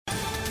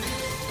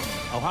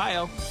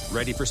Ohio,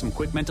 ready for some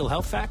quick mental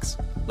health facts?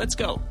 Let's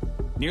go.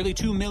 Nearly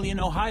 2 million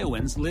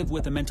Ohioans live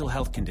with a mental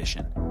health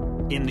condition.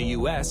 In the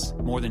U.S.,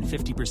 more than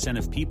 50%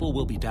 of people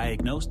will be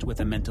diagnosed with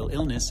a mental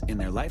illness in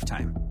their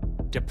lifetime.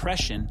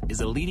 Depression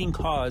is a leading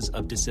cause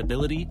of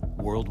disability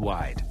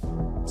worldwide.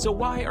 So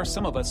why are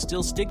some of us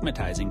still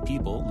stigmatizing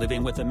people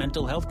living with a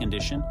mental health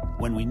condition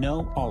when we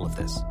know all of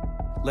this?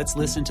 Let's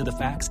listen to the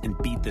facts and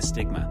beat the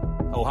stigma.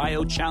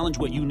 Ohio, challenge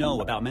what you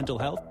know about mental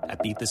health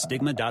at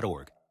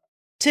beatthestigma.org.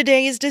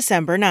 Today is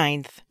December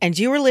 9th, and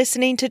you are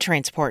listening to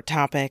Transport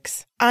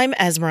Topics. I'm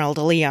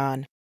Esmeralda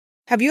Leon.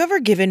 Have you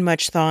ever given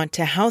much thought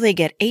to how they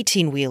get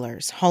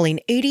 18-wheelers hauling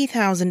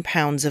 80,000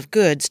 pounds of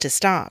goods to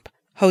stop?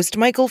 Host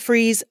Michael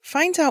Freeze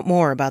finds out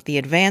more about the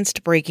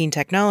advanced braking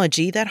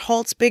technology that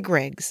halts big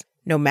rigs,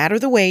 no matter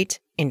the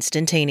weight,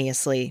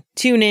 instantaneously.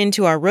 Tune in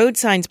to our Road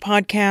Signs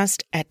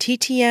podcast at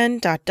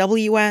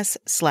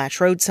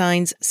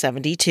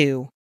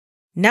ttn.ws/roadsigns72.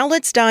 Now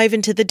let's dive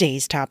into the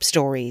day's top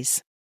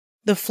stories.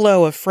 The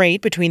flow of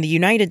freight between the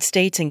United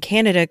States and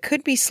Canada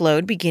could be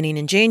slowed beginning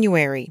in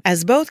January,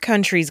 as both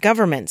countries'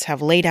 governments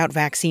have laid out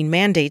vaccine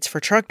mandates for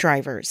truck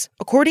drivers.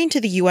 According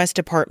to the U.S.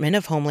 Department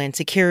of Homeland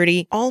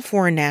Security, all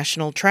foreign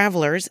national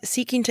travelers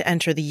seeking to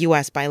enter the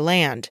U.S. by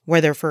land,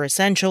 whether for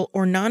essential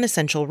or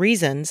non-essential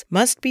reasons,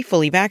 must be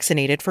fully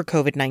vaccinated for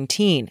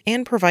COVID-19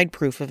 and provide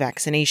proof of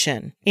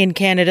vaccination. In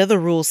Canada, the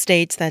rule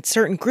states that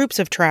certain groups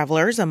of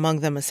travelers,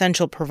 among them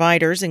essential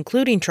providers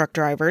including truck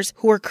drivers,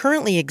 who are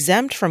currently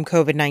exempt from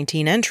COVID-19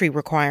 entry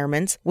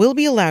requirements will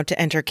be allowed to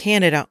enter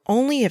Canada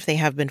only if they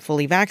have been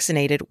fully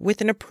vaccinated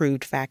with an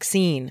approved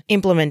vaccine.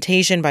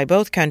 Implementation by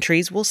both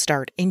countries will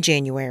start in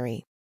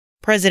January.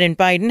 President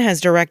Biden has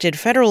directed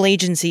federal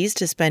agencies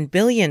to spend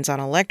billions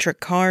on electric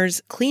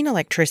cars, clean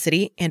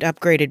electricity, and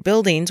upgraded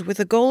buildings with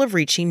a goal of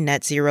reaching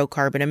net zero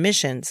carbon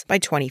emissions by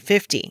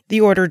 2050. The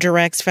order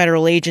directs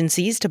federal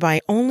agencies to buy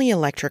only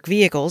electric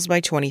vehicles by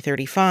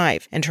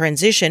 2035 and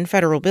transition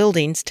federal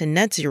buildings to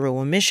net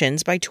zero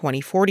emissions by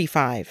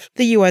 2045.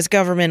 The U.S.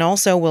 government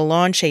also will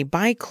launch a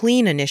Buy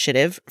Clean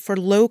initiative for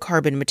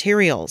low-carbon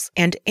materials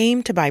and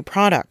aim to buy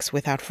products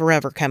without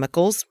forever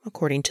chemicals,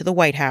 according to the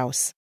White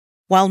House.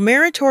 While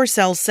Meritor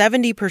sells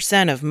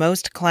 70% of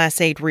most Class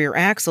 8 rear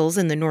axles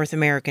in the North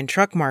American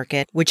truck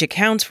market, which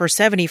accounts for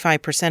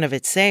 75% of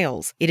its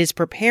sales, it is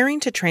preparing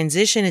to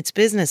transition its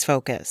business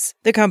focus.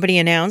 The company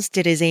announced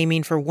it is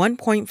aiming for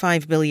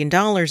 $1.5 billion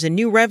in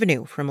new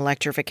revenue from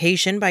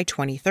electrification by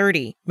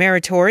 2030.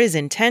 Meritor is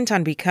intent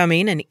on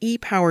becoming an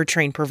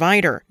e-powertrain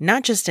provider,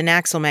 not just an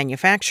axle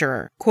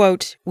manufacturer.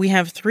 Quote, "We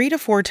have 3 to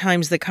 4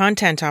 times the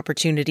content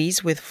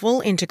opportunities with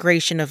full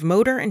integration of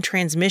motor and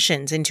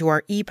transmissions into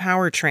our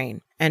e-powertrain,"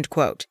 end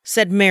quote,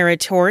 said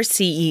Meritor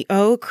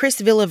CEO Chris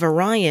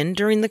Villavarayan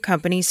during the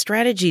company's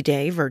Strategy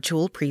Day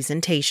virtual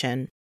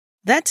presentation.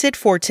 That's it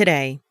for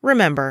today.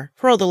 Remember,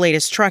 for all the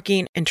latest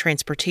trucking and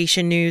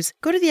transportation news,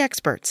 go to the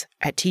experts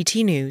at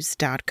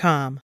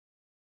ttnews.com.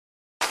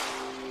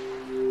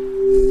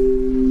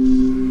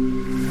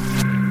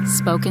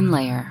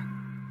 SpokenLayer.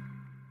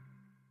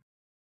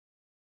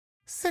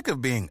 Sick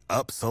of being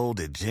upsold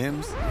at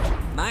gyms?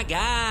 My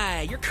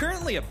guy, you're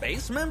currently a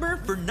base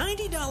member? For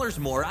 $90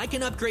 more, I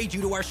can upgrade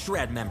you to our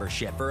Shred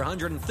membership. For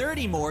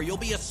 $130 more, you'll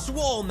be a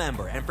Swole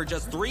member. And for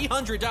just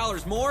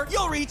 $300 more,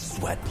 you'll reach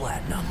Sweat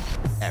Platinum.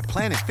 At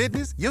Planet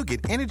Fitness, you'll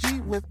get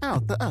energy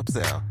without the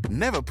upsell.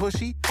 Never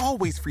pushy,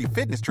 always free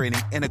fitness training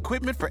and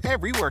equipment for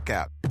every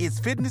workout. It's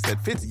fitness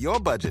that fits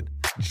your budget.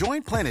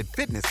 Join Planet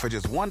Fitness for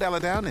just $1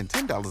 down and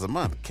 $10 a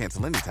month.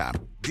 Cancel anytime.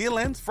 Deal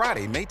ends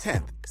Friday, May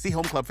 10th. See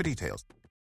Home Club for details.